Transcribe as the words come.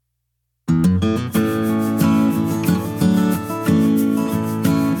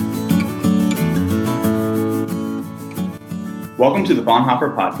Welcome to the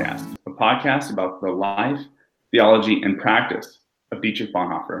Bonhoeffer Podcast, a podcast about the life, theology, and practice of Dietrich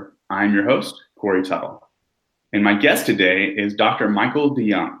Bonhoeffer. I'm your host, Corey Tuttle. And my guest today is Dr. Michael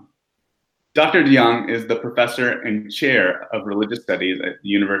DeJonge. Dr. DeJonge is the professor and chair of religious studies at the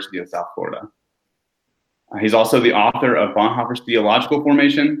University of South Florida. He's also the author of Bonhoeffer's Theological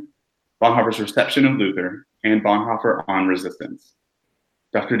Formation, Bonhoeffer's Reception of Luther, and Bonhoeffer on Resistance.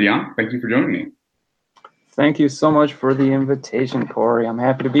 Dr. DeJonge, thank you for joining me. Thank you so much for the invitation, Corey. I'm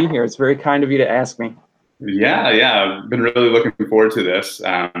happy to be here. It's very kind of you to ask me. Yeah, I've been really looking forward to this.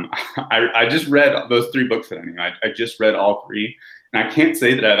 I just read those three books that I just read all three, and I can't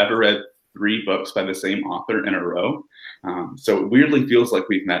say that I've ever read three books by the same author in a row. So it weirdly feels like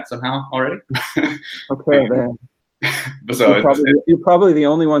we've met somehow already. Okay, then. You're probably the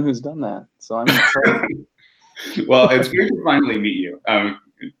only one who's done that. So I'm excited. Well, it's great to finally meet you.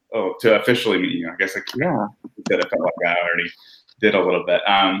 To officially meet you. I guess I felt like I already did a little bit.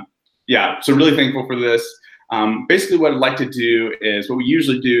 So really thankful for this. Basically what I'd like to do is, what we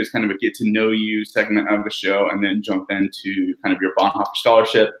usually do is kind of a get to know you segment of the show, and then jump into kind of your Bonhoeffer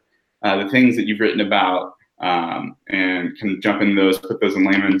scholarship, the things that you've written about, and kind of jump in those, put those in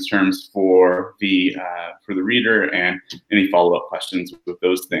layman's terms for the reader, and any follow-up questions with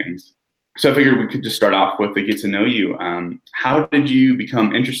those things. So I figured we could just start off with the get to know you. How did you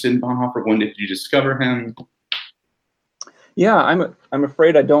become interested in Bonhoeffer? When did you discover him? Yeah, I'm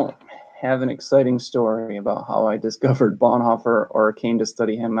afraid I don't have an exciting story about how I discovered Bonhoeffer or came to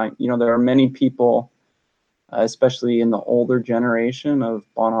study him. There are many people, especially in the older generation of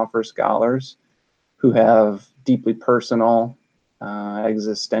Bonhoeffer scholars, who have deeply personal,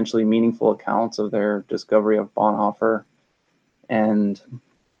 existentially meaningful accounts of their discovery of Bonhoeffer, and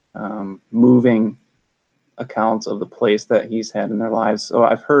moving accounts of the place that he's had in their lives. So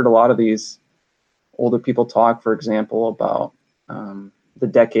I've heard a lot of these older people talk, for example, about the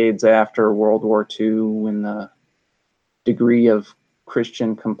decades after World War II, when the degree of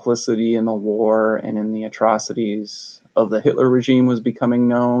Christian complicity in the war and in the atrocities of the Hitler regime was becoming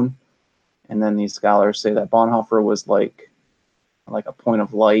known. And then these scholars say that Bonhoeffer was like a point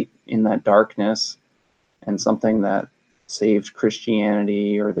of light in that darkness, and something that saved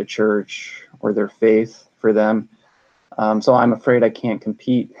Christianity or the church or their faith for them. So I'm afraid I can't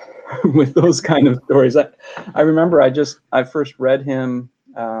compete with those kind of stories. I remember I first read him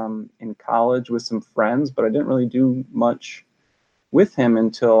in college with some friends, but I didn't really do much with him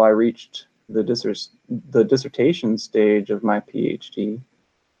until I reached the dissertation stage of my PhD.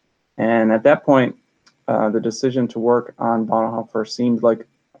 And at that point, the decision to work on Bonhoeffer seemed like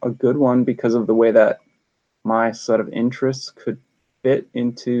a good one because of the way that my set of interests could fit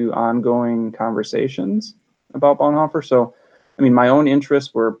into ongoing conversations about Bonhoeffer. So, my own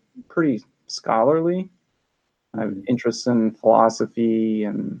interests were pretty scholarly. I have interests in philosophy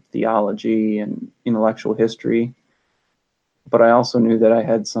and theology and intellectual history. But I also knew that I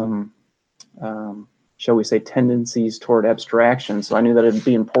had some, shall we say, tendencies toward abstraction. So I knew that it'd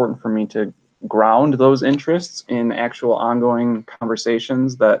be important for me to ground those interests in actual ongoing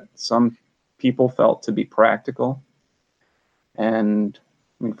conversations that some people felt to be practical. And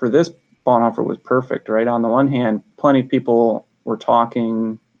for this, Bonhoeffer was perfect, right? On the one hand, plenty of people were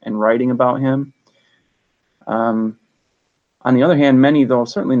talking and writing about him. On the other hand, many, though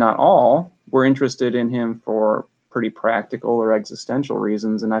certainly not all, were interested in him for pretty practical or existential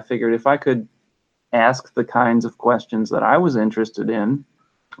reasons. And I figured if I could ask the kinds of questions that I was interested in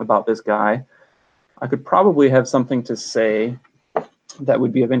about this guy, I could probably have something to say that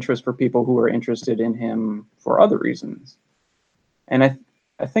would be of interest for people who are interested in him for other reasons. And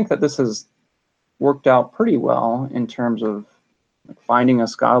I think that this has worked out pretty well in terms of finding a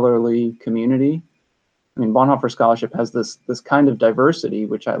scholarly community. Bonhoeffer scholarship has this kind of diversity,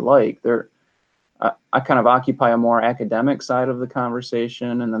 which I like. I kind of occupy a more academic side of the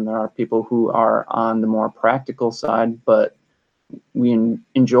conversation, and then there are people who are on the more practical side, but we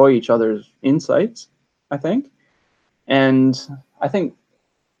enjoy each other's insights, I think. And I think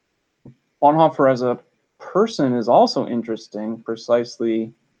Bonhoeffer as a person is also interesting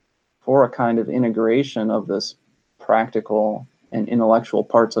precisely for a kind of integration of this practical and intellectual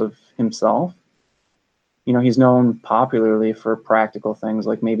parts of himself. He's known popularly for practical things,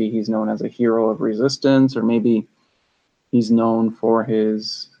 like maybe he's known as a hero of resistance, or maybe he's known for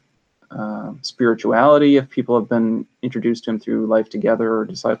his spirituality, if people have been introduced to him through Life Together or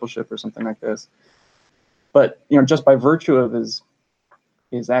discipleship or something like this. But, just by virtue of his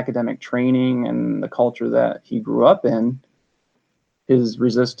academic training and the culture that he grew up in, his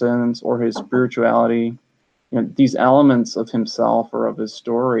resistance or his spirituality, these elements of himself or of his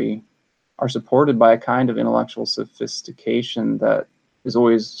story are supported by a kind of intellectual sophistication that is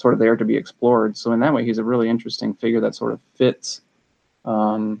always sort of there to be explored. So in that way, he's a really interesting figure that sort of fits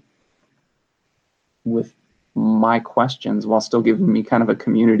with my questions while still giving me kind of a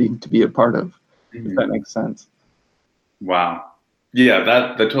community to be a part of, if that makes sense. Wow. Yeah,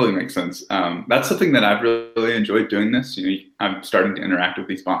 that totally makes sense. That's something that I've really enjoyed doing this. You know, I'm starting to interact with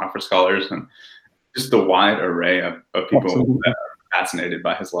these Bonhoeffer scholars and just the wide array of people Absolutely. that are fascinated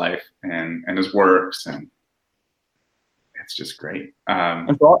by his life and his works, and it's just great.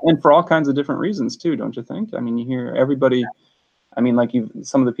 And for all kinds of different reasons too, don't you think? I mean, you hear everybody. I mean, like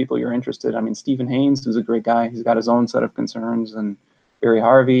some of the people you're interested. I mean, Stephen Haynes is a great guy. He's got his own set of concerns, and Barry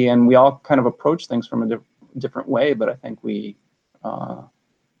Harvey, and we all kind of approach things from a different way. But I think we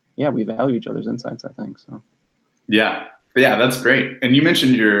value each other's insights, I think so. Yeah, that's great. And you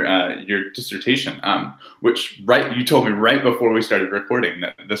mentioned your dissertation, which you told me right before we started recording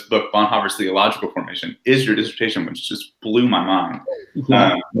that this book, Bonhoeffer's Theological Formation, is your dissertation, which just blew my mind.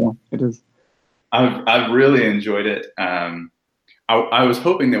 Yeah, it is. I've really enjoyed it. I was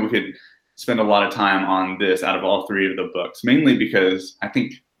hoping that we could spend a lot of time on this out of all three of the books, mainly because I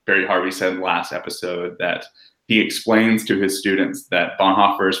think Barry Harvey said last episode that he explains to his students that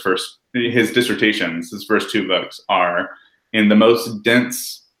Bonhoeffer's his dissertations, his first two books, are in the most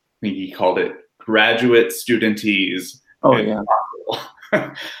dense, I think he called it, graduate studentese. Oh, yeah.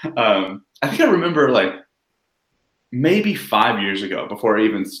 I think I remember like maybe 5 years ago, before I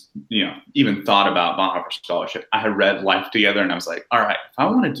even thought about Bonhoeffer scholarship, I had read Life Together, and I was like, all right, if I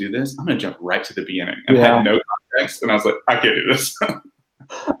want to do this, I'm going to jump right to the beginning. And I had no context, and I was like, I can't do this.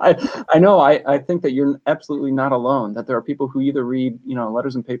 I know. I think that you're absolutely not alone, that there are people who either read,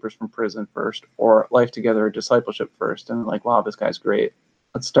 Letters and Papers from Prison first, or Life Together or Discipleship first, and like, wow, this guy's great.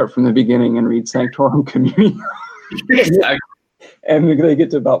 Let's start from the beginning and read Sanctorum Communio. Exactly. And they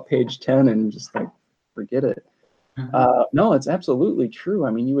get to about page 10 and just like, forget it. No, it's absolutely true.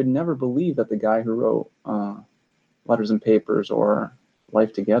 I mean, you would never believe that the guy who wrote Letters and Papers or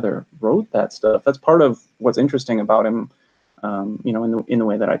Life Together wrote that stuff. That's part of what's interesting about him. In the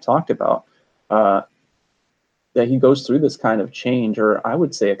way that I talked about, that he goes through this kind of change, or I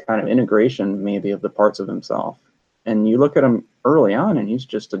would say a kind of integration maybe of the parts of himself. And you look at him early on, and he's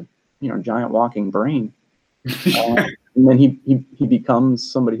just a giant walking brain. And then he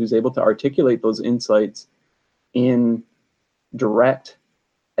becomes somebody who's able to articulate those insights in direct,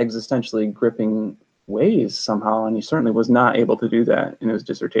 existentially gripping ways somehow. And he certainly was not able to do that in his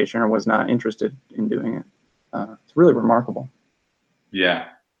dissertation, or was not interested in doing it. It's really remarkable. Yeah,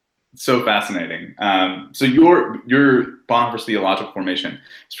 so fascinating. So your Bonhoeffer's Theological Formation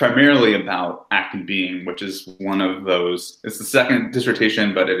is primarily about act and being, which is one of those. It's the second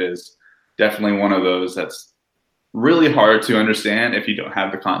dissertation, but it is definitely one of those that's really hard to understand if you don't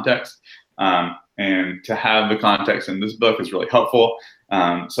have the context. And to have the context in this book is really helpful.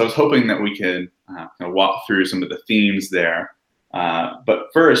 So I was hoping that we could walk through some of the themes there. But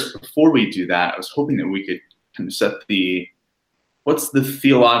first, before we do that, I was hoping that we could kind of set what's the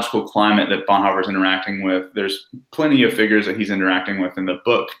theological climate that Bonhoeffer's interacting with. There's plenty of figures that he's interacting with in the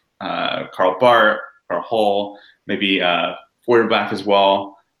book. Karl Barth, Karl Hull, maybe Feuerbach as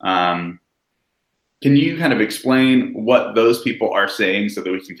well. Can you kind of explain what those people are saying so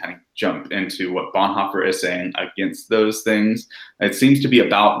that we can kind of jump into what Bonhoeffer is saying against those things? It seems to be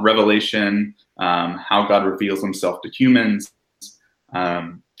about revelation, how God reveals himself to humans.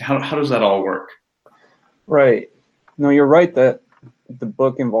 How does that all work? Right. No, you're right that the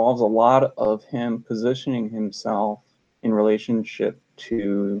book involves a lot of him positioning himself in relationship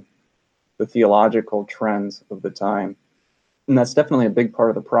to the theological trends of the time. And that's definitely a big part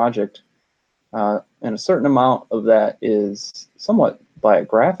of the project. And a certain amount of that is somewhat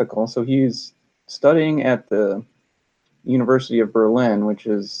biographical. So he's studying at the University of Berlin, which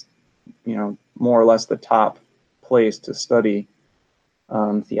is, more or less the top place to study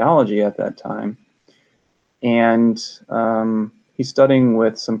theology at that time. And he's studying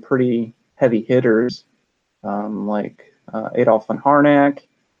with some pretty heavy hitters like Adolf von Harnack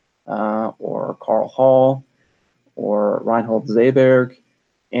or Karl Hull or Reinhold Seeberg,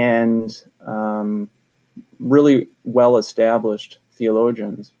 and really well-established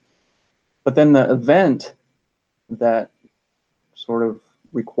theologians. But then the event that sort of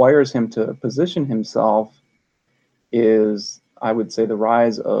requires him to position himself is, I would say, the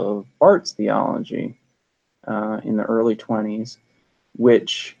rise of Barth's theology in the early 20s,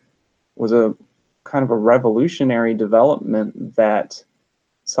 which was a kind of a revolutionary development that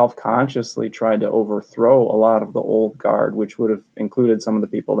self-consciously tried to overthrow a lot of the old guard, which would have included some of the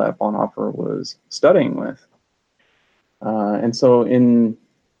people that Bonhoeffer was studying with. And so in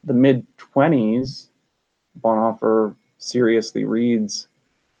the mid-20s, Bonhoeffer seriously reads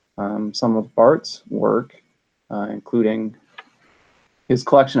some of Barth's work, including his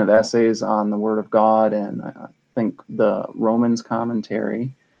collection of essays on the Word of God and I think the Romans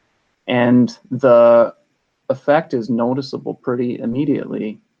commentary. And the effect is noticeable pretty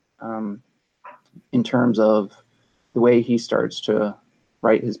immediately in terms of the way he starts to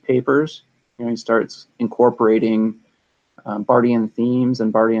write his papers. You know, he starts incorporating Barthian themes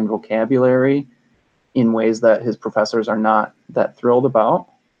and Barthian vocabulary in ways that his professors are not that thrilled about.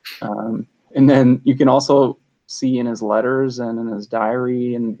 And then you can also see in his letters and in his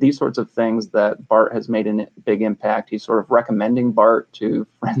diary and these sorts of things that Barth has made a big impact. He's sort of recommending Barth to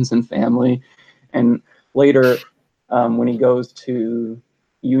friends and family. And later, when he goes to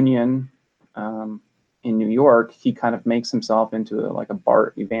Union in New York, he kind of makes himself into like a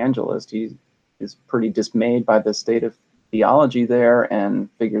Barth evangelist. He is pretty dismayed by the state of theology there and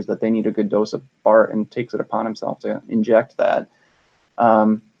figures that they need a good dose of Barth and takes it upon himself to inject that.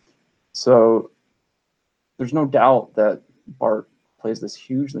 So there's no doubt that Barth plays this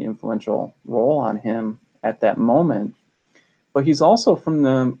hugely influential role on him at that moment. But he's also from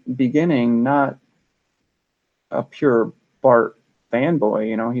the beginning not a pure Barth fanboy.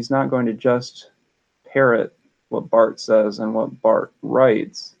 You know, he's not going to just parrot what Barth says and what Barth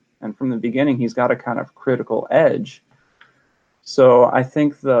writes. And from the beginning, he's got a kind of critical edge. So I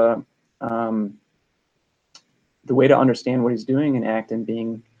think the way to understand what he's doing in Act and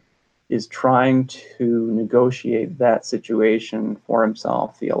Being is trying to negotiate that situation for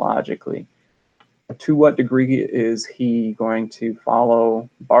himself theologically. To what degree is he going to follow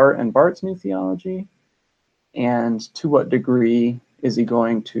Barth and Barth's new theology? And to what degree is he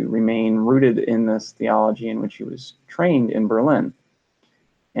going to remain rooted in this theology in which he was trained in Berlin?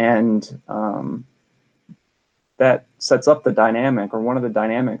 And that sets up the dynamic, or one of the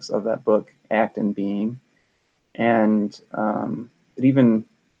dynamics of that book, Act and Being. And it even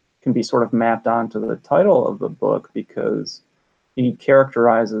can be sort of mapped onto the title of the book because he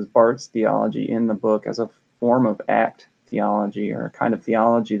characterizes Barth's theology in the book as a form of act theology, or a kind of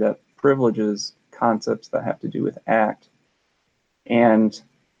theology that privileges concepts that have to do with act. And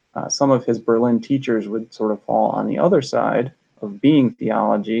some of his Berlin teachers would sort of fall on the other side of being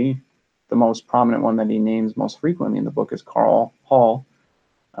theology. The most prominent one that he names most frequently in the book is Karl Hall.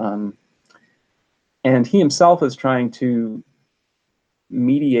 And he himself is trying to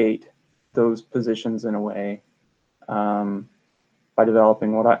mediate those positions in a way by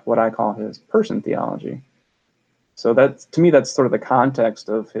developing what I call his person theology. So that's, to me, that's sort of the context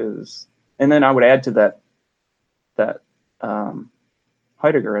of his. And then I would add to that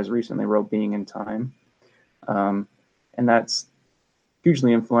Heidegger has recently wrote Being in Time, and that's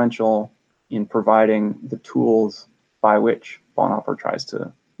hugely influential in providing the tools by which Bonhoeffer tries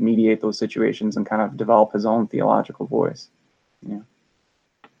to mediate those situations and kind of develop his own theological voice. Yeah.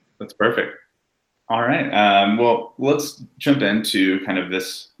 That's perfect. All right. Well, let's jump into kind of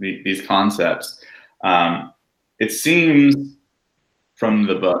these concepts. It seems from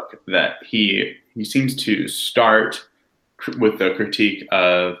the book that he seems to start with the critique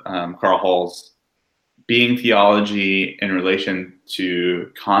of Karl Hall's being theology in relation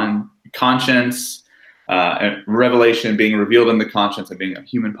to conscience, and revelation being revealed in the conscience and being a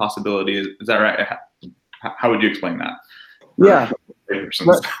human possibility. Is that right? How would you explain that? Yeah.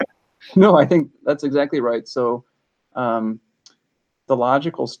 No, I think that's exactly right. So the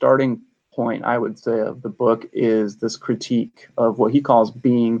logical starting point, I would say, of the book is this critique of what he calls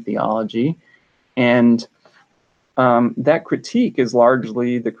being theology. And that critique is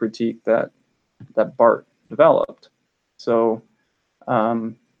largely the critique that Barth developed. So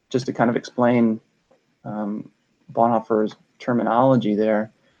just to kind of explain Bonhoeffer's terminology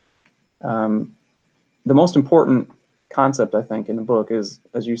there, the most important concept, I think, in the book is,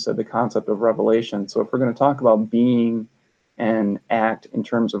 as you said, the concept of revelation. So if we're going to talk about being and act in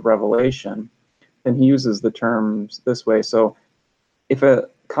terms of revelation, then he uses the terms this way. So if a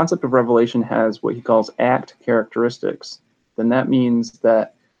concept of revelation has what he calls act characteristics, then that means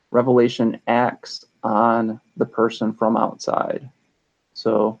that revelation acts on the person from outside.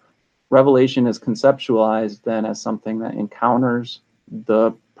 So revelation is conceptualized then as something that encounters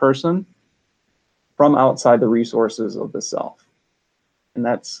the person from outside the resources of the self. And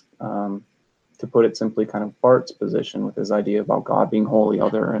that's, to put it simply, kind of Barth's position with his idea about God being wholly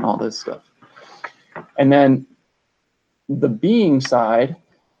other and all this stuff. And then the being side,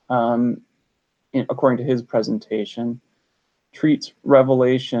 according to his presentation, treats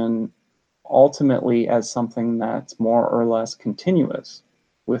revelation ultimately as something that's more or less continuous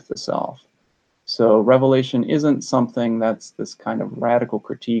with the self. So revelation isn't something that's this kind of radical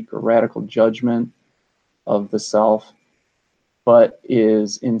critique or radical judgment of the self, but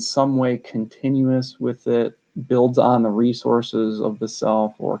is in some way continuous with it, builds on the resources of the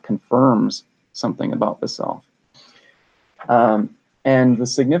self, or confirms something about the self. And the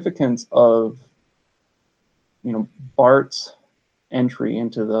significance of, Barth's entry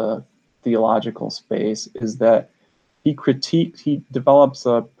into the theological space is that he develops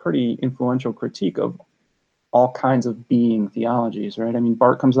a pretty influential critique of all kinds of being theologies, right? I mean,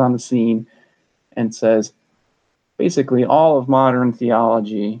 Barth comes on the scene and says, basically all of modern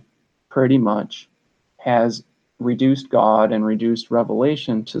theology pretty much has reduced God and reduced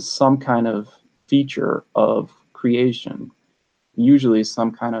revelation to some kind of feature of creation, usually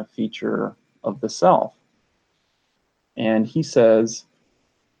some kind of feature of the self. And he says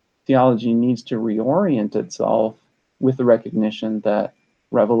theology needs to reorient itself with the recognition that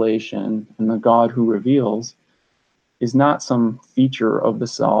revelation and the God who reveals is not some feature of the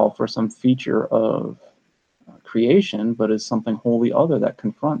self or some feature of creation, but is something wholly other that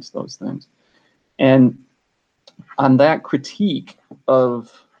confronts those things. And on that critique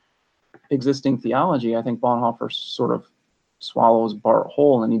of existing theology, I think Bonhoeffer sort of swallows Barth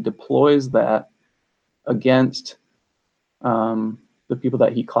whole, and he deploys that against the people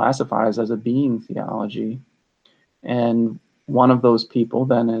that he classifies as a being theology. And one of those people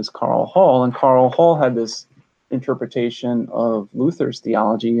then is Karl Hall, and Karl Hall had this interpretation of Luther's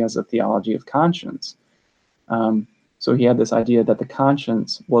theology as a theology of conscience. So he had this idea that the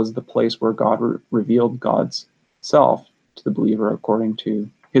conscience was the place where God revealed God's self to the believer according to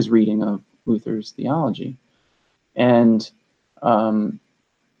his reading of Luther's theology. And Bonhoeffer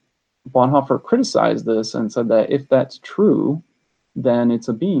criticized this and said that if that's true, then it's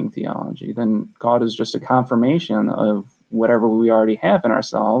a being theology. Then God is just a confirmation of whatever we already have in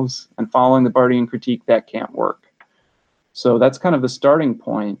ourselves, and following the Barthian critique, that can't work. So that's kind of the starting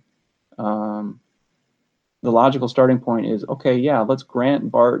point. The logical starting point is, okay, yeah, let's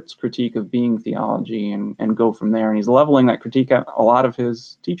grant Barth's critique of being theology and go from there. And he's leveling that critique at a lot of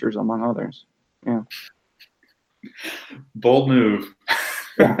his teachers, among others. Yeah. Bold move.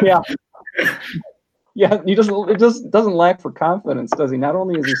 Yeah. Yeah, it just doesn't lack for confidence, does he? Not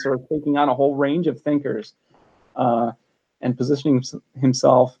only is he sort of taking on a whole range of thinkers and positioning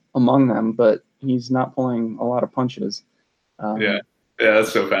himself among them, but he's not pulling a lot of punches. Yeah,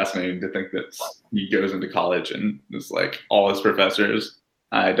 that's so fascinating to think that he goes into college and it's like all his professors,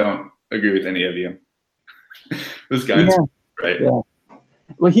 I don't agree with any of you. This guy's right. Yeah.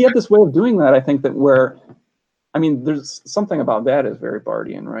 Well, he had this way of doing that, I think, there's something about that is very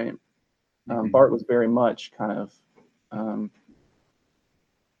Barthian, right? Barth was very much kind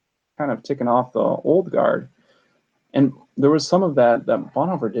of ticking off the old guard, and there was some of that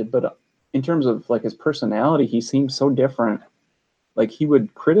Bonhoeffer did, but in terms of like his personality, he seemed so different. Like he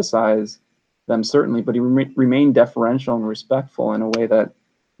would criticize them certainly, but he remained deferential and respectful in a way that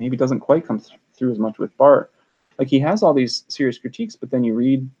maybe doesn't quite come through as much with Barth. Like he has all these serious critiques, but then you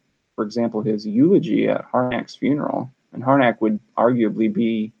read, for example, his eulogy at Harnack's funeral, and Harnack would arguably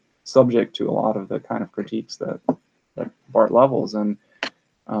be subject to a lot of the kind of critiques that Barth levels. And,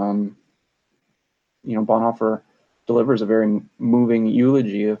 Bonhoeffer delivers a very moving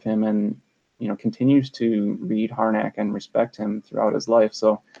eulogy of him and, continues to read Harnack and respect him throughout his life.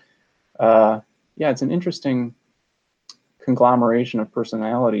 So, it's an interesting conglomeration of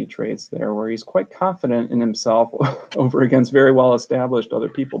personality traits there, where he's quite confident in himself over against very well-established other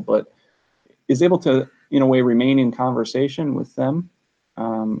people, but is able to, in a way, remain in conversation with them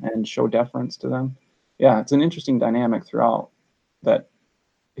and show deference to them. Yeah, it's an interesting dynamic throughout that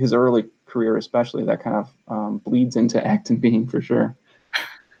his early career, especially, that kind of bleeds into Act and Being for sure.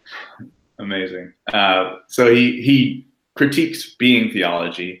 Amazing. So he critiques being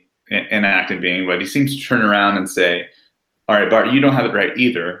theology and Act and Being, but he seems to turn around and say, all right, Barth, you don't have it right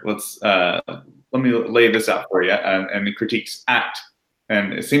either. Let me lay this out for you. And he critiques Act.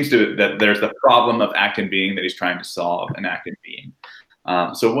 And it seems that there's the problem of Act and Being that he's trying to solve in Act and Being.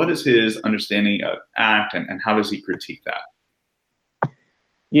 So what is his understanding of Act, and how does he critique that?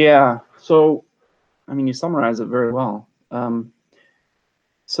 Yeah, so, you summarize it very well.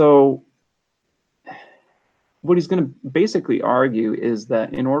 So what he's going to basically argue is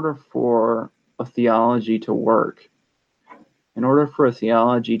that in order for a theology to work, in order for a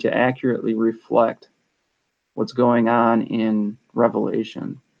theology to accurately reflect what's going on in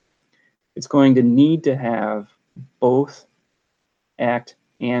Revelation, it's going to need to have both Act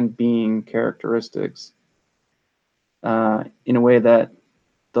and Being characteristics in a way that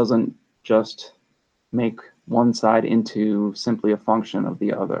doesn't just make one side into simply a function of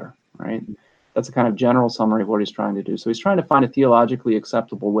the other, right? That's a kind of general summary of what he's trying to do. So he's trying to find a theologically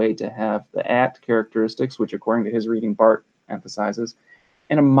acceptable way to have the act characteristics, which according to his reading, Barth emphasizes,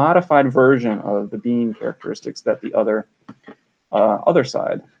 and a modified version of the being characteristics that the other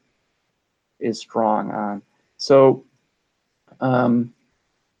side is strong on. So, and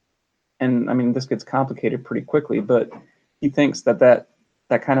I mean, this gets complicated pretty quickly, but he thinks that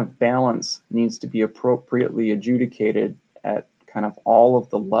kind of balance needs to be appropriately adjudicated at kind of all of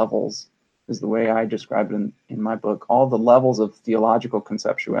the levels, is the way I describe it in my book, all the levels of theological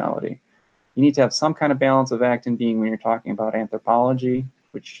conceptuality. You need to have some kind of balance of act and being when you're talking about anthropology,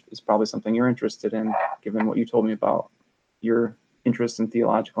 which is probably something you're interested in, given what you told me about your interest in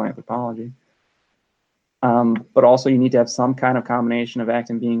theological anthropology. But also you need to have some kind of combination of act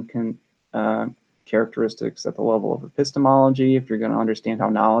and being characteristics at the level of epistemology, if you're going to understand how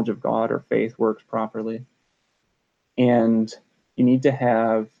knowledge of God or faith works properly. And you need to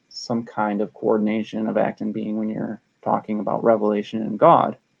have some kind of coordination of act and being when you're talking about revelation and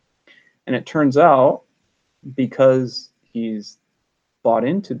God. And it turns out, because he's bought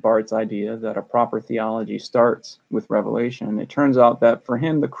into Barth's idea that a proper theology starts with revelation, it turns out that for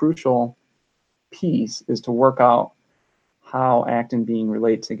him, the crucial piece is to work out how act and being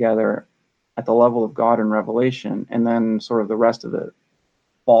relate together at the level of God and revelation, and then sort of the rest of it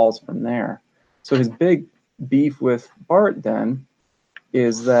falls from there. So his big beef with Barth then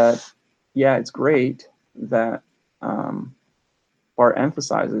is that, yeah, it's great that Barth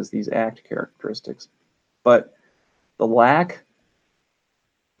emphasizes these act characteristics, but the lack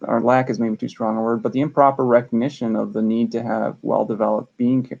is maybe too strong a word, but the improper recognition of the need to have well-developed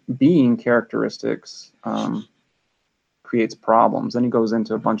being characteristics creates problems. And he goes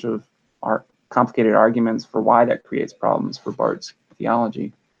into a bunch of complicated arguments for why that creates problems for Barth's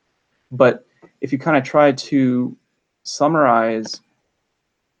theology. But if you kind of try to summarize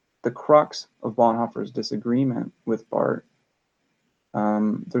the crux of Bonhoeffer's disagreement with Barth,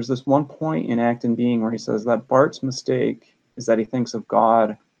 there's this one point in Act and Being where he says that Barth's mistake is that he thinks of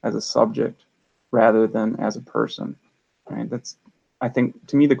God as a subject rather than as a person. Right? That's, I think,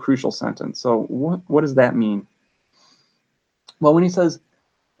 to me, the crucial sentence. So what does that mean? Well, when he says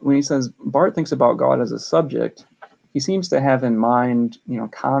Barth thinks about God as a subject, he seems to have in mind,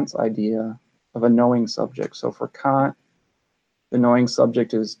 Kant's idea of a knowing subject. So for Kant, the knowing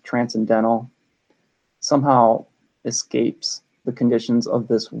subject is transcendental, somehow escapes the conditions of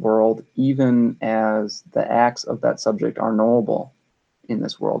this world, even as the acts of that subject are knowable in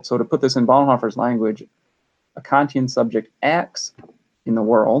this world. So to put this in Bonhoeffer's language, a Kantian subject acts in the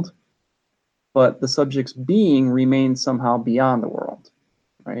world, but the subject's being remains somehow beyond the world,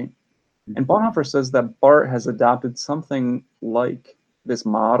 right? And Bonhoeffer says that Barth has adopted something like this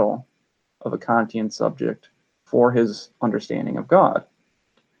model of a Kantian subject for his understanding of God.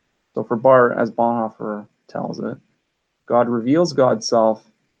 So for Barth, as Bonhoeffer tells it, God reveals God's self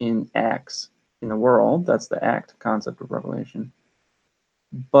in acts in the world. That's the act concept of revelation.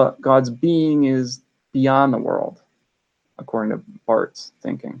 But God's being is beyond the world, according to Barth's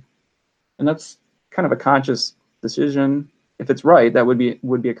thinking. And that's kind of a conscious decision. If it's right, that would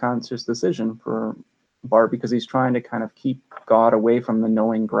be a conscious decision for Barth, because he's trying to kind of keep God away from the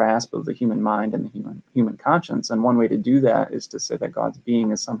knowing grasp of the human mind and the human conscience. And one way to do that is to say that God's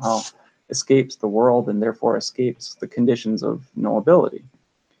being is somehow escapes the world and therefore escapes the conditions of knowability.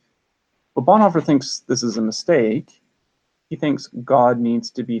 But Bonhoeffer thinks this is a mistake. He thinks God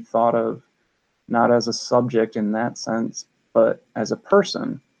needs to be thought of not as a subject in that sense, but as a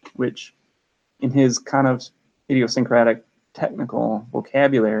person, which in his kind of idiosyncratic technical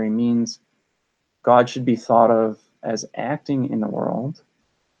vocabulary means God should be thought of as acting in the world,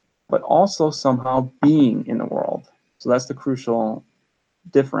 but also somehow being in the world. So that's the crucial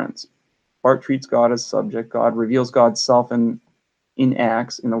difference. Barth treats God as subject. God reveals God's self in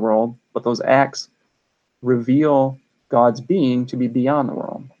acts in the world, but those acts reveal God's being to be beyond the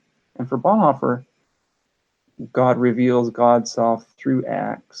world. And for Bonhoeffer, God reveals God's self through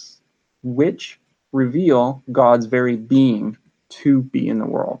acts, which reveal God's very being to be in the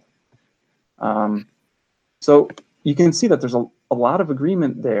world. So you can see that there's a lot of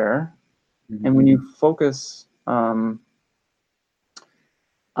agreement there. Mm-hmm. And when you focus on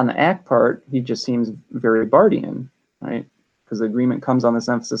the act part, he just seems very Barthian, right? Because the agreement comes on this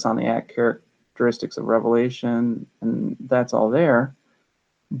emphasis on the act characteristics of revelation, and that's all there.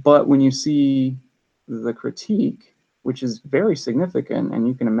 But when you see the critique, which is very significant, and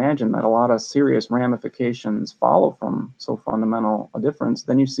you can imagine that a lot of serious ramifications follow from so fundamental a difference,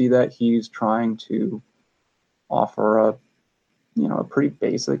 then you see that he's trying to offer a pretty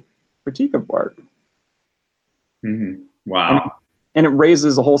basic critique of Barth. Mm-hmm. Wow. and it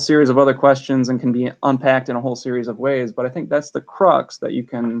raises a whole series of other questions and can be unpacked in a whole series of ways. But I think that's the crux that you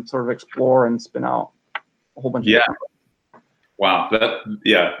can sort of explore and spin out a whole bunch of different. Wow.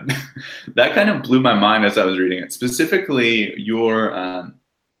 That kind of blew my mind as I was reading it. Specifically, your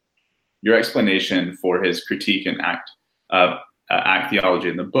explanation for his critique and act theology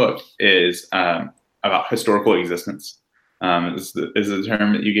in the book is about historical existence. Is the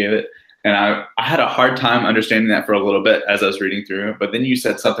term that you gave it. And I had a hard time understanding that for a little bit as I was reading through, but then you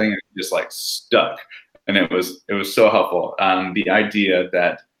said something that just like stuck, and it was so helpful. The idea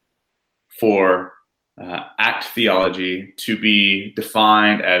that for act theology to be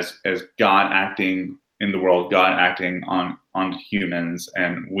defined as God acting in the world, God acting on humans,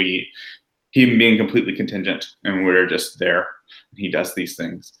 and him being completely contingent, and we're just there. He does these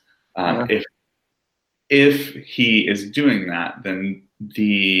things. If he is doing that, then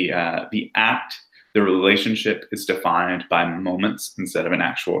the act, the relationship is defined by moments instead of an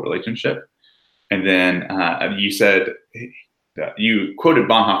actual relationship. And then you quoted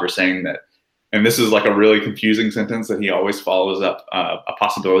Bonhoeffer saying that, and this is like a really confusing sentence, that he always follows up a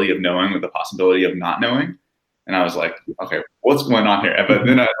possibility of knowing with a possibility of not knowing. And I was like, okay, what's going on here? But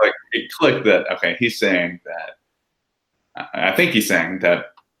then it clicked that, okay, he's saying that, I think he's saying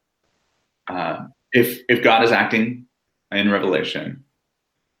that if God is acting in Revelation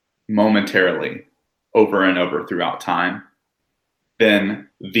momentarily over and over throughout time, then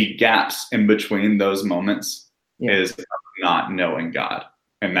the gaps in between those moments is not knowing God.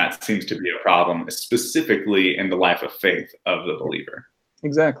 And that seems to be a problem, specifically in the life of faith of the believer.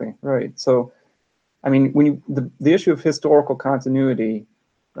 Exactly, right. So, I mean, when the issue of historical continuity,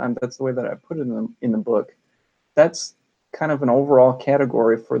 that's the way that I put it in the book, that's kind of an overall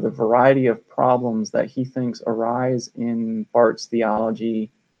category for the variety of problems that he thinks arise in Barth's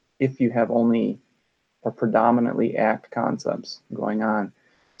theology if you have only or predominantly act concepts going on.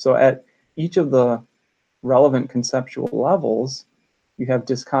 So at each of the relevant conceptual levels, you have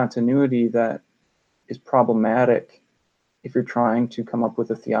discontinuity that is problematic if you're trying to come up with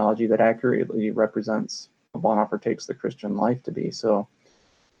a theology that accurately represents what Bonhoeffer takes the Christian life to be. So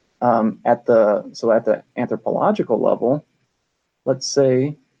at the anthropological level, let's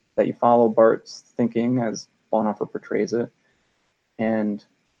say that you follow Barth's thinking as Bonhoeffer portrays it, and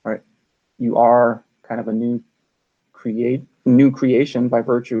you are kind of a new creation by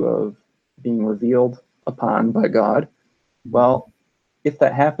virtue of being revealed upon by God. Well, if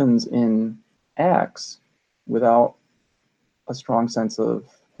that happens in Acts without a strong sense of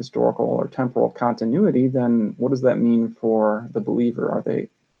historical or temporal continuity, then what does that mean for the believer? Are they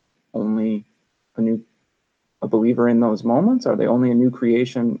only a believer in those moments? Are they only a new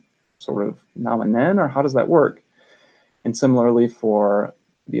creation sort of now and then, or how does that work? And similarly for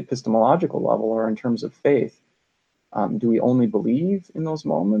the epistemological level, or in terms of faith, do we only believe in those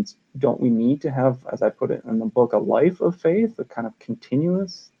moments? Don't we need to have, as I put it in the book, a life of faith, a kind of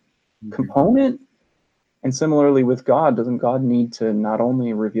continuous component? And similarly with God, doesn't God need to not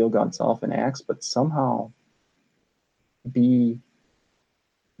only reveal God's self in Acts, but somehow be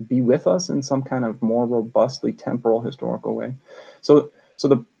with us in some kind of more robustly temporal historical way? So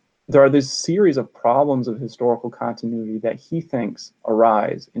there are this series of problems of historical continuity that he thinks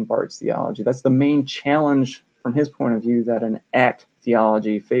arise in Barth's theology. That's the main challenge from his point of view that an act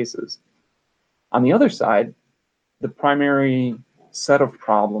theology faces. On the other side, the primary set of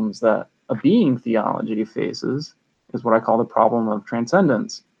problems that a being theology faces is what I call the problem of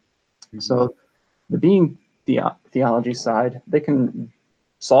transcendence. So the being theology side, they can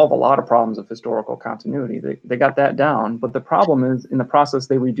solve a lot of problems of historical continuity. They got that down, but the problem is in the process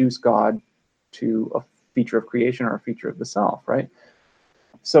they reduce God to a feature of creation or a feature of the self, right?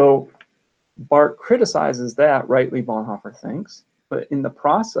 So Barth criticizes that, rightly Bonhoeffer thinks, but in the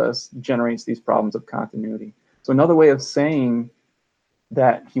process generates these problems of continuity. So another way of saying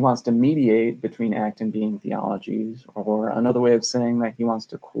that he wants to mediate between act and being theologies, or another way of saying that he wants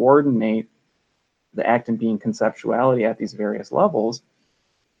to coordinate the act and being conceptuality at these various levels,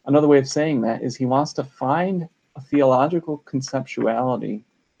 another way of saying that is he wants to find a theological conceptuality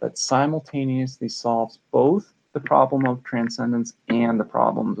that simultaneously solves both the problem of transcendence and the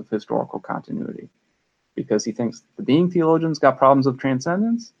problems of historical continuity. Because he thinks the being theologians got problems of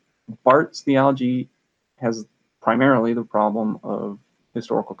transcendence, Barth's theology has primarily the problem of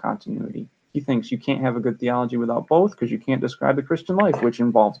historical continuity. He thinks you can't have a good theology without both because you can't describe the Christian life, which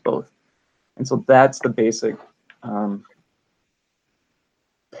involves both. And so that's the basic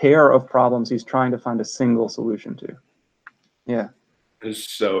pair of problems he's trying to find a single solution to. Yeah. It's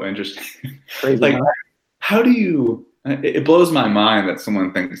so interesting. Crazy, like, huh? How do you, it blows my mind that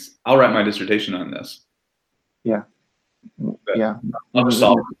someone thinks, I'll write my dissertation on this. Yeah. Yeah. When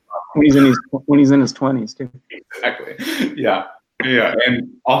He's in his 20s too. Exactly. Yeah. Yeah. And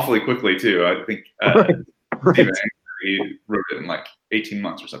awfully quickly too. I think Right. Stephen he wrote it in like 18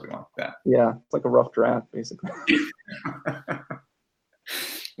 months or something like that. Yeah. It's like a rough draft, basically.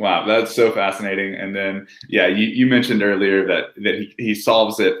 Wow, that's so fascinating. And then, yeah, you mentioned earlier that he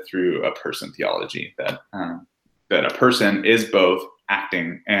solves it through a person theology, that a person is both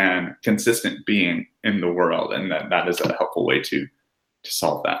acting and consistent being in the world, and that is a helpful way to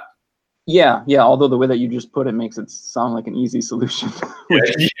solve that. Yeah. Although the way that you just put it makes it sound like an easy solution.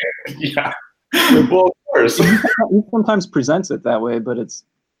 Yeah. Well, of course. He sometimes presents it that way, but it's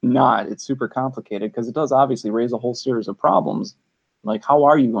not. It's super complicated because it does obviously raise a whole series of problems. Like, how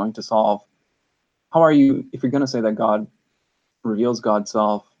are you going to solve? How are you, if you're going to say that God reveals God's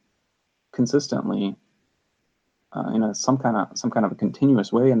self consistently in some kind of a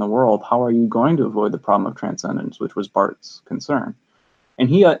continuous way in the world? How are you going to avoid the problem of transcendence, which was Barth's concern? And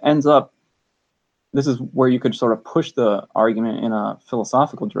he ends up. This is where you could sort of push the argument in a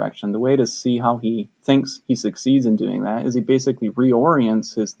philosophical direction. The way to see how he thinks he succeeds in doing that is he basically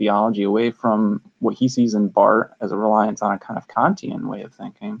reorients his theology away from what he sees in Barth as a reliance on a kind of Kantian way of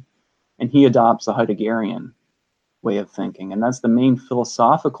thinking, and he adopts a Heideggerian way of thinking. And that's the main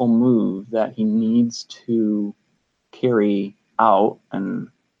philosophical move that he needs to carry out. And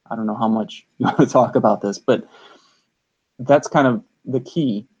I don't know how much you want to talk about this, but that's kind of the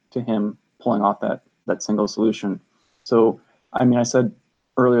key to him pulling off that single solution. So, I mean, I said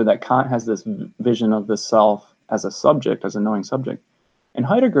earlier that Kant has this vision of the self as a subject, as a knowing subject. And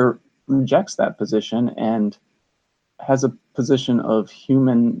Heidegger rejects that position and has a position of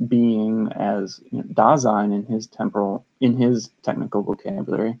human being as Dasein in his technical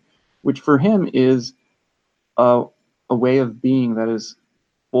vocabulary, which for him is a way of being that is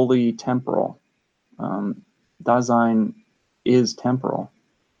fully temporal. Dasein is temporal.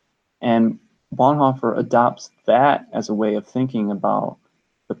 And Bonhoeffer adopts that as a way of thinking about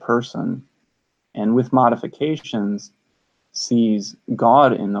the person, and with modifications sees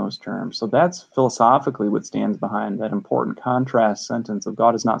God in those terms. So that's philosophically what stands behind that important contrast sentence of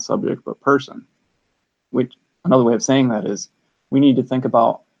God is not subject but person, which another way of saying that is we need to think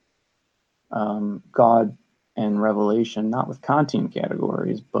about God and revelation not with Kantian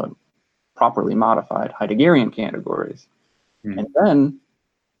categories but properly modified Heideggerian categories. And then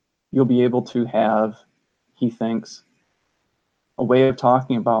you'll be able to have, he thinks, a way of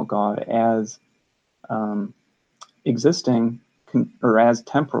talking about God as existing or as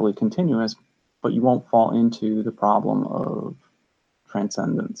temporally continuous, but you won't fall into the problem of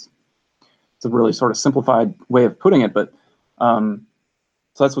transcendence. It's a really sort of simplified way of putting it, but so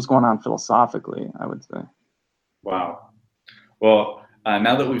that's what's going on philosophically, I would say. Wow. Well,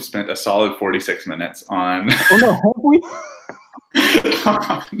 now that we've spent a solid 46 minutes on... Oh, no, have we?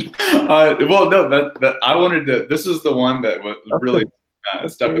 Well, no, that I wanted to. This is the one that was really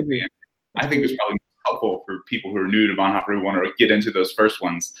stuck with me. I think it's probably helpful for people who are new to Bonhoeffer who want to get into those first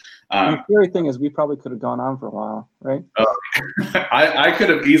ones. The scary thing is, we probably could have gone on for a while, right? I could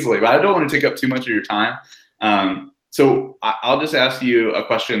have easily, but I don't want to take up too much of your time. So I'll just ask you a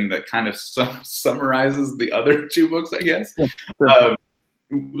question that kind of summarizes the other two books, I guess. Yeah, sure.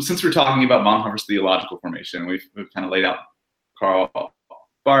 Since we're talking about Bonhoeffer's theological formation, we've kind of laid out Karl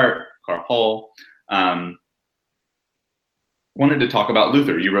Barth, Karl Hull. Wanted to talk about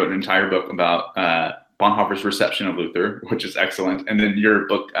Luther. You wrote an entire book about Bonhoeffer's reception of Luther, which is excellent. And then your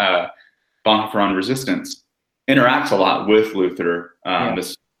book, Bonhoeffer on Resistance, interacts a lot with Luther,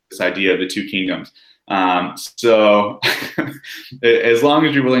 this idea of the two kingdoms. So as long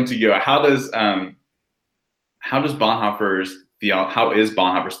as you're willing to go, how is Bonhoeffer's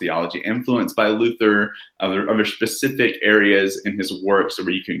theology influenced by Luther? Are there specific areas in his works where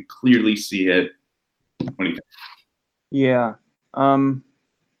you can clearly see it? What do you think? Yeah.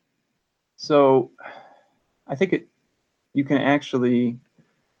 So I think you can actually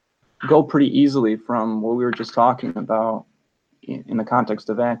go pretty easily from what we were just talking about in the context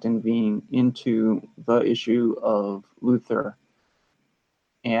of act and being into the issue of Luther.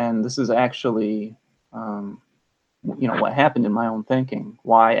 And this is actually what happened in my own thinking,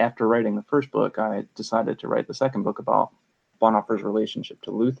 why after writing the first book I decided to write the second book about Bonhoeffer's relationship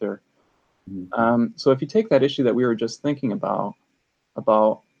to Luther. So if you take that issue that we were just thinking about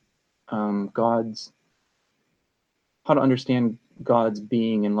God's, how to understand God's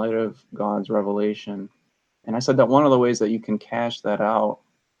being in light of God's revelation, and I said that one of the ways that you can cash that out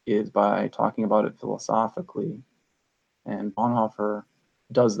is by talking about it philosophically, and Bonhoeffer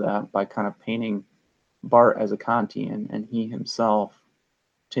does that by kind of painting Barth as a Kantian and he himself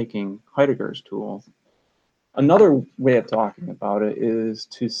taking Heidegger's tools. Another way of talking about it is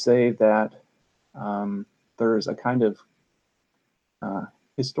to say that there's a kind of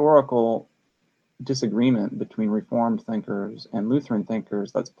historical disagreement between Reformed thinkers and Lutheran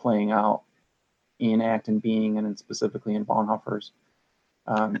thinkers that's playing out in Act and Being, and specifically in Bonhoeffer's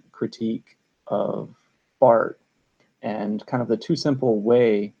critique of Barth. And kind of the too simple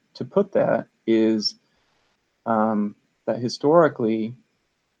way to put that is that historically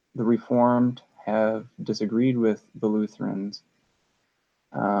the Reformed have disagreed with the Lutherans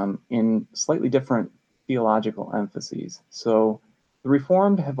in slightly different theological emphases. So the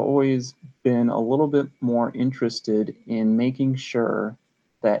Reformed have always been a little bit more interested in making sure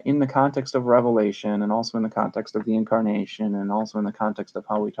that in the context of Revelation, and also in the context of the Incarnation, and also in the context of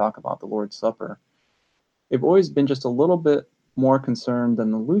how we talk about the Lord's Supper, they've always been just a little bit more concerned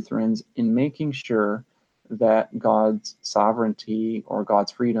than the Lutherans in making sure that God's sovereignty, or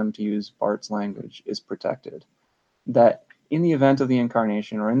God's freedom, to use Barth's language, is protected. That in the event of the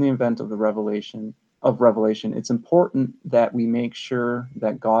Incarnation, or in the event of the Revelation, it's important that we make sure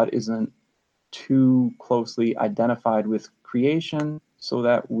that God isn't too closely identified with creation, so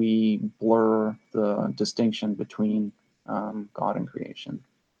that we blur the distinction between God and creation.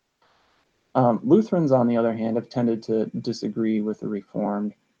 Lutherans, on the other hand, have tended to disagree with the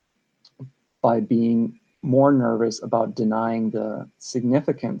Reformed by being more nervous about denying the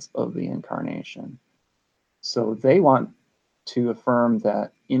significance of the Incarnation. So they want to affirm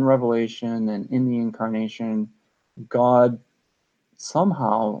that in Revelation and in the Incarnation, God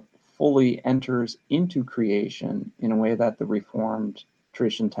somehow fully enters into creation in a way that the Reformed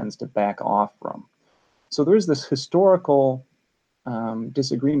tradition tends to back off from. So there's this historical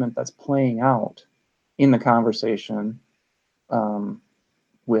disagreement that's playing out in the conversation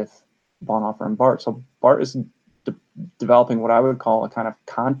with Bonhoeffer and Barth. So Barth is developing what I would call a kind of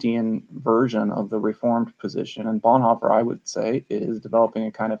Kantian version of the Reformed position, and Bonhoeffer, I would say, is developing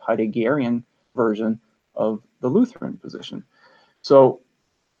a kind of Heideggerian version of the Lutheran position. So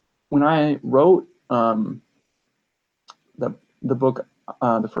when I wrote the book,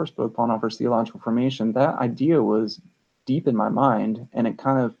 the first book, Bonhoeffer's Theological Formation, that idea was deep in my mind, and it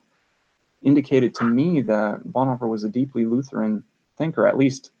kind of indicated to me that Bonhoeffer was a deeply Lutheran thinker, at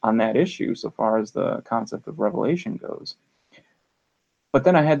least on that issue, so far as the concept of revelation goes. But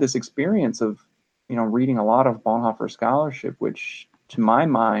then I had this experience of, reading a lot of Bonhoeffer scholarship, which, to my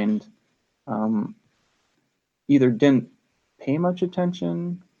mind, either didn't pay much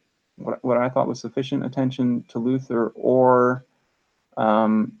attention, what I thought was sufficient attention to Luther, or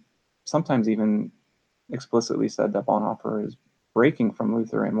sometimes even explicitly said that Bonhoeffer is breaking from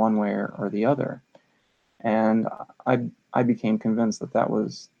Luther in one way or the other. And I became convinced that that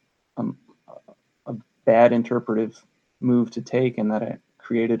was a bad interpretive move to take, and that it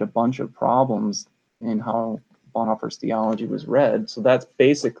created a bunch of problems in how Bonhoeffer's theology was read. So that's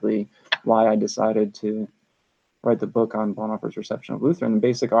basically why I decided to write the book on Bonhoeffer's reception of Luther. And the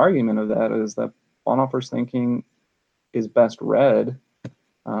basic argument of that is that Bonhoeffer's thinking is best read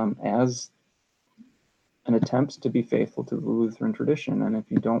as an attempt to be faithful to the Lutheran tradition. And if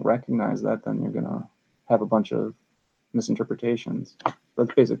you don't recognize that, then you're going to have a bunch of misinterpretations.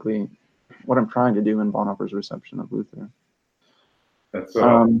 That's basically what I'm trying to do in Bonhoeffer's reception of Luther. That's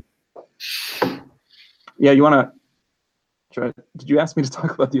yeah, you want to try? Did you ask me to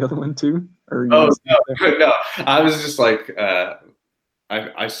talk about the other one too? Or no. I was just like,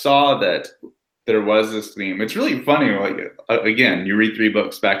 I saw that there was this theme. It's really funny. Like, again, you read 3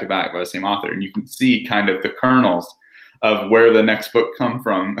 books back to back by the same author, and you can see kind of the kernels of where the next book come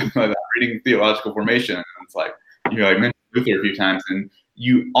from. Reading Theological Formation, and it's like, mentioned Luther a few times, and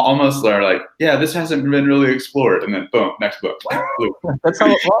you almost are like, yeah, this hasn't been really explored, and then boom, next book. That's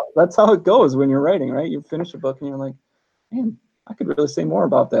how it goes when you're writing, right? You finish a book and you're like, man, I could really say more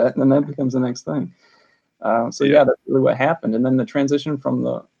about that, and then that becomes the next thing. So yeah, that's really what happened. And then the transition from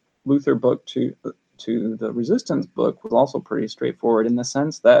the Luther book to the Resistance book was also pretty straightforward, in the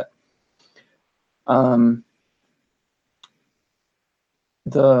sense that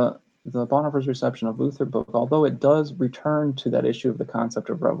the Bonhoeffer's reception of Luther book, although it does return to that issue of the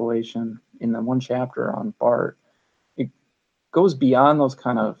concept of revelation in the one chapter on Barth, it goes beyond those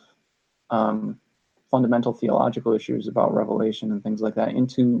kind of fundamental theological issues about revelation and things like that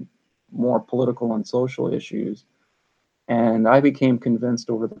into more political and social issues. And I became convinced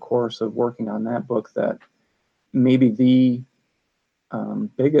over the course of working on that book that maybe the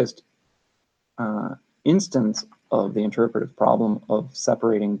biggest instance of the interpretive problem of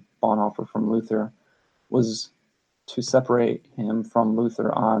separating Bonhoeffer from Luther was to separate him from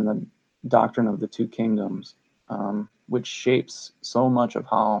Luther on the doctrine of the 2 kingdoms, which shapes so much of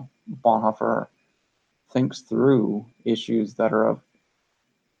how Bonhoeffer thinks through issues that are of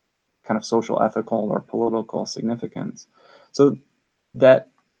kind of social, ethical, or political significance. So that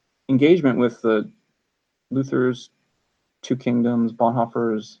engagement with the Luther's Two Kingdoms,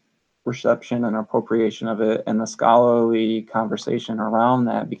 Bonhoeffer's reception and appropriation of it, and the scholarly conversation around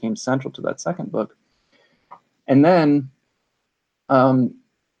that became central to that second book. And then,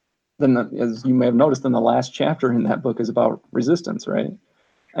 as you may have noticed, then the last chapter in that book is about resistance, right?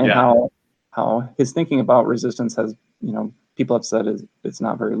 And how his thinking about resistance has, people have said it's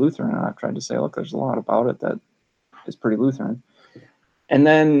not very Lutheran, and I've tried to say, look, there's a lot about it that is pretty Lutheran. And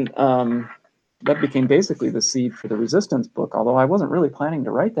then that became basically the seed for the resistance book, although I wasn't really planning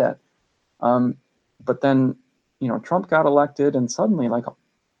to write that. But then, Trump got elected, and suddenly, like,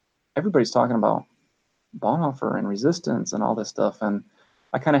 everybody's talking about Bonhoeffer and resistance and all this stuff, and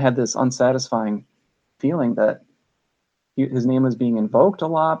I kind of had this unsatisfying feeling that his name was being invoked a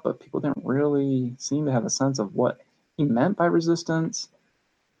lot, but people didn't really seem to have a sense of what he meant by resistance.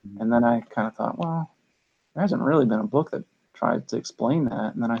 And then I kind of thought, well, there hasn't really been a book that tried to explain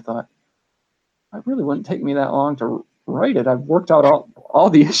that. And then I thought, it really wouldn't take me that long to write it. I've worked out all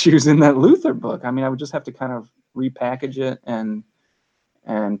the issues in that Luther book. I mean, I would just have to kind of repackage it and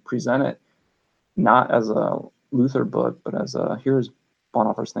present it not as a Luther book, but as here's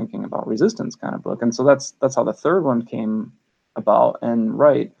Bonhoeffer's thinking about resistance kind of book. And so that's how the third one came about. And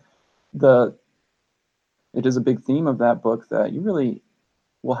it is a big theme of that book that you really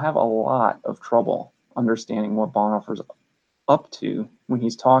will have a lot of trouble understanding what Bonhoeffer's up to when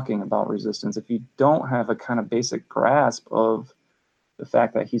he's talking about resistance if you don't have a kind of basic grasp of the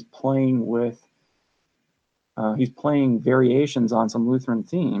fact that he's playing variations on some Lutheran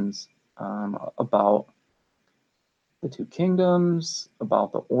themes about the two kingdoms,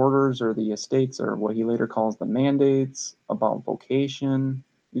 about the orders or the estates, or what he later calls the mandates, about vocation.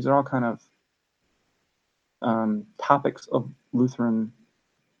 These are all kind of topics of Lutheran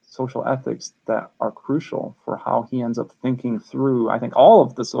social ethics that are crucial for how he ends up thinking through, I think, all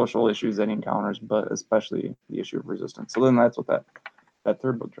of the social issues that he encounters, but especially the issue of resistance. So then that's what that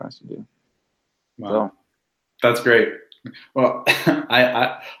third book tries to do. Wow. So, that's great. Well,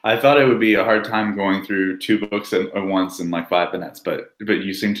 I thought it would be a hard time going through two books at once in like 5 minutes, but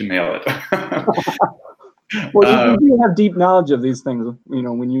you seem to nail it. Well, you have deep knowledge of these things,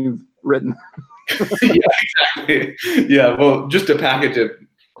 when you've written. Yeah, exactly. Yeah, well, just to package it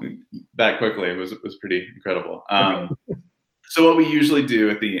that quickly was pretty incredible. So what we usually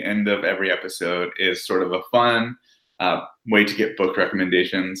do at the end of every episode is sort of a fun way to get book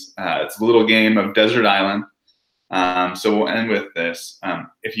recommendations. It's a little game of Desert Island. So we'll end with this.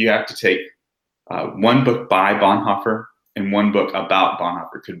 If you have to take one book by Bonhoeffer and one book about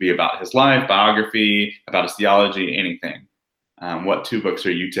Bonhoeffer, could be about his life, biography, about his theology, anything. What two books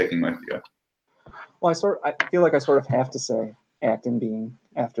are you taking with you? Well, I feel like I sort of have to say Act and Being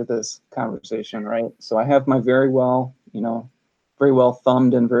after this conversation, right? So I have my very well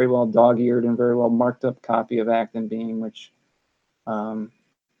thumbed and very well dog-eared and very well marked up copy of Act and Being, which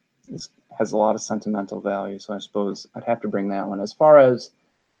has a lot of sentimental value. So I suppose I'd have to bring that one. As far as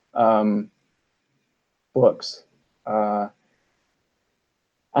books, I'm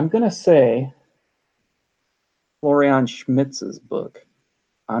going to say Florian Schmitz's book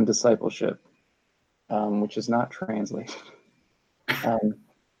on discipleship, which is not translated.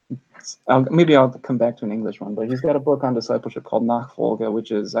 Maybe I'll come back to an English one, but he's got a book on discipleship called Nachfolge,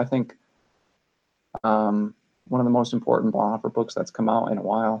 which is, I think, one of the most important Bonhoeffer books that's come out in a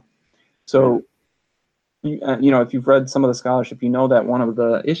while. So, if you've read some of the scholarship, you know that one of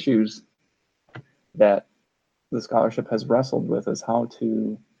the issues that the scholarship has wrestled with is how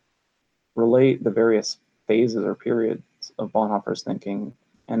to relate the various phases or periods of Bonhoeffer's thinking.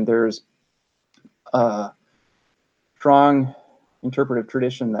 And there's a strong interpretive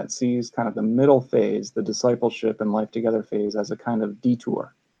tradition that sees kind of the middle phase, the discipleship and life together phase, as a kind of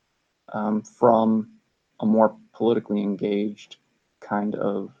detour from a more politically engaged kind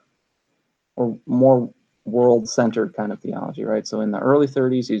of, or more world-centered kind of theology, right? So in the early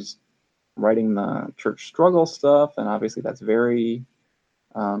 30s, he's writing the church struggle stuff, and obviously that's very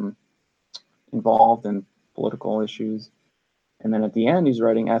involved in political issues. And then at the end, he's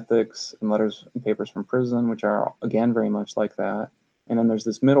writing ethics and letters and papers from prison, which are, again, very much like that. And then there's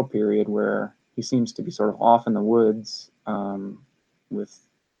this middle period where he seems to be sort of off in the woods with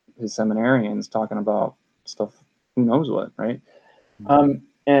his seminarians talking about stuff, who knows what, right?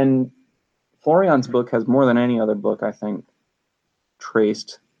 And Florian's book has, more than any other book, I think,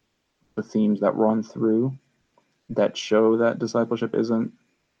 traced the themes that run through that show that discipleship isn't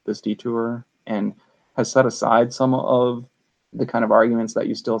this detour, and has set aside some of the kind of arguments that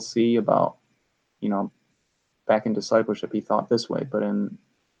you still see about, back in discipleship, he thought this way, but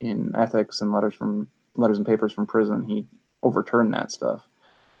in ethics and letters and papers from prison, he overturned that stuff.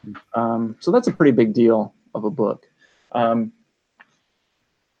 So that's a pretty big deal of a book.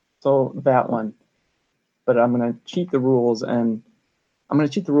 So that one, but I'm going to cheat the rules, and I'm going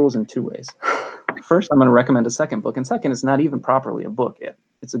to cheat the rules in two ways. First, I'm going to recommend a second book, and second, it's not even properly a book yet.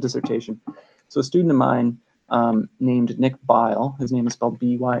 It's a dissertation. So a student of mine named Nick Byle, his name is spelled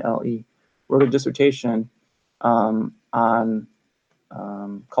B-Y-L-E, wrote a dissertation on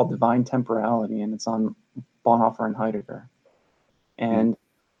called Divine Temporality, and it's on Bonhoeffer and Heidegger. And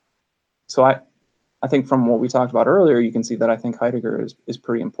so I think from what we talked about earlier, you can see that I think Heidegger is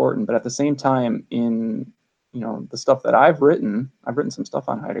pretty important. But at the same time, in the stuff that I've written some stuff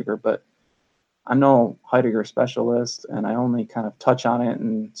on Heidegger, but I'm no Heidegger specialist, and I only kind of touch on it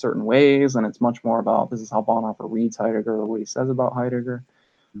in certain ways, and it's much more about this is how Bonhoeffer reads Heidegger or what he says about Heidegger.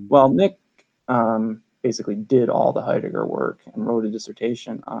 Well, Nick basically did all the Heidegger work and wrote a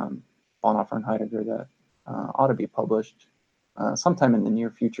dissertation on Bonhoeffer and Heidegger that ought to be published sometime in the near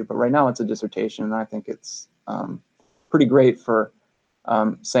future. But right now it's a dissertation, and I think it's pretty great for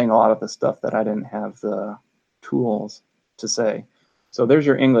saying a lot of the stuff that I didn't have the tools to say. So there's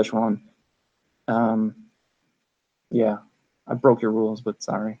your English one. Yeah, I broke your rules, but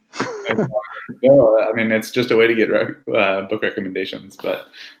sorry. No, I mean, it's just a way to get book recommendations, but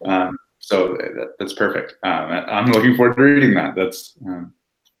so that's perfect. I'm looking forward to reading that. That's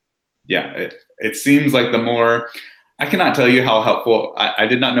it seems like the more, I cannot tell you how helpful. I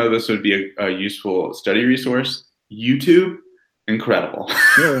did not know this would be a useful study resource. YouTube, incredible.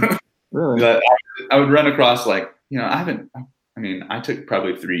 Really? I would run across I took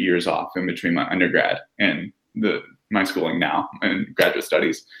probably 3 years off in between my undergrad and my schooling now and graduate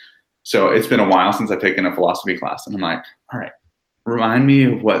studies. So it's been a while since I've taken a philosophy class, and I'm like, all right, remind me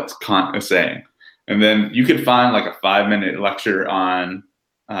of what Kant is saying. And then you could find like a 5-minute lecture on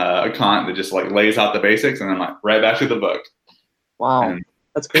Kant that just like lays out the basics, and then like right back to the book. Wow,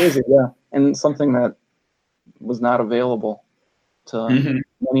 that's crazy. Yeah, and something that was not available to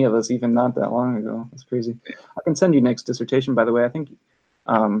many of us even not that long ago. That's crazy. I can send you Nick's dissertation, by the way. I think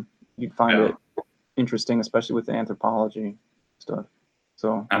you'd find it interesting, especially with the anthropology stuff.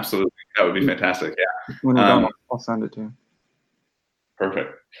 So absolutely, that would be fantastic. Yeah, when you're done, I'll send it to you.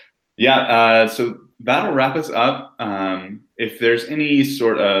 Perfect. Yeah. So that'll wrap us up. If there's any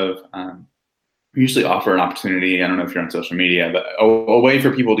sort of, we usually offer an opportunity. I don't know if you're on social media, but a way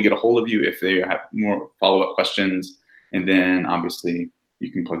for people to get a hold of you if they have more follow-up questions, and then obviously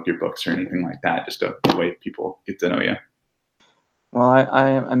you can plug your books or anything like that. Just a way people get to know you. Well,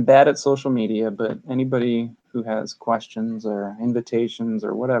 I'm bad at social media, but anybody who has questions or invitations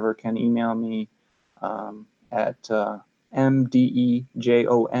or whatever can email me at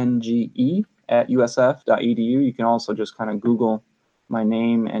mdejonge@usf.edu. You can also just kind of Google my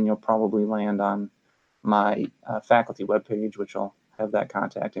name, and you'll probably land on my faculty webpage, which will have that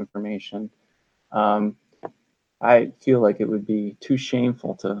contact information. I feel like it would be too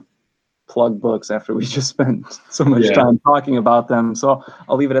shameful to plug books after we just spent so much time talking about them. So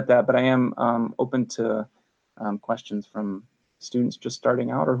I'll leave it at that. But I am open to questions from students just starting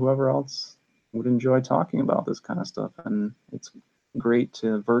out or whoever else would enjoy talking about this kind of stuff. And it's great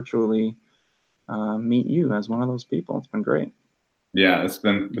to virtually meet you as one of those people. It's been great. Yeah, this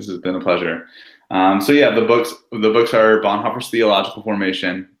has been a pleasure. The books are Bonhoeffer's Theological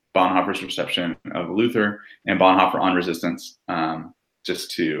Formation, Bonhoeffer's Reception of Luther, and Bonhoeffer on Resistance. Just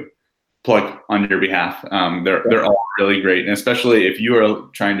to plug on your behalf, they're all really great, and especially if you are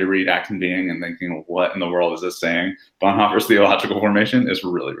trying to read Act and Being and thinking, what in the world is this saying? Bonhoeffer's Theological Formation is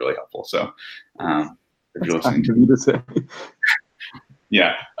really, really helpful. So if you're listening to me to say.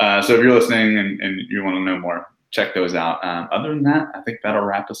 So if you're listening and you want to know more, check those out. Other than that, I think that'll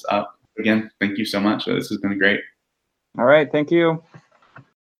wrap us up. Again, thank you so much. This has been great. All right, thank you.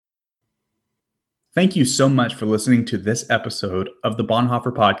 Thank you so much for listening to this episode of the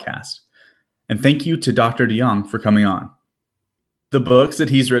Bonhoeffer Podcast. And thank you to Dr. DeJonge for coming on. The books that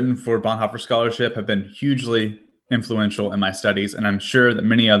he's written for Bonhoeffer Scholarship have been hugely influential in my studies, and I'm sure that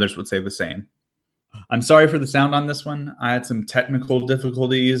many others would say the same. I'm sorry for the sound on this one. I had some technical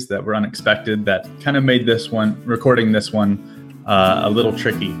difficulties that were unexpected that kind of made recording this one a little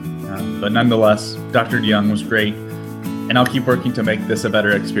tricky. But nonetheless, Dr. DeJonge was great, and I'll keep working to make this a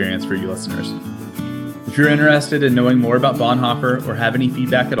better experience for you listeners. If you're interested in knowing more about Bonhoeffer or have any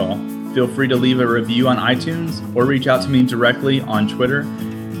feedback at all, feel free to leave a review on iTunes or reach out to me directly on Twitter,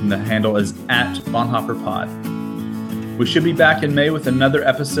 and the handle is @BonhoefferPod. We should be back in May with another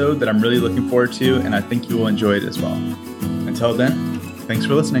episode that I'm really looking forward to, and I think you will enjoy it as well. Until then, thanks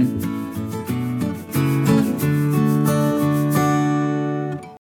for listening.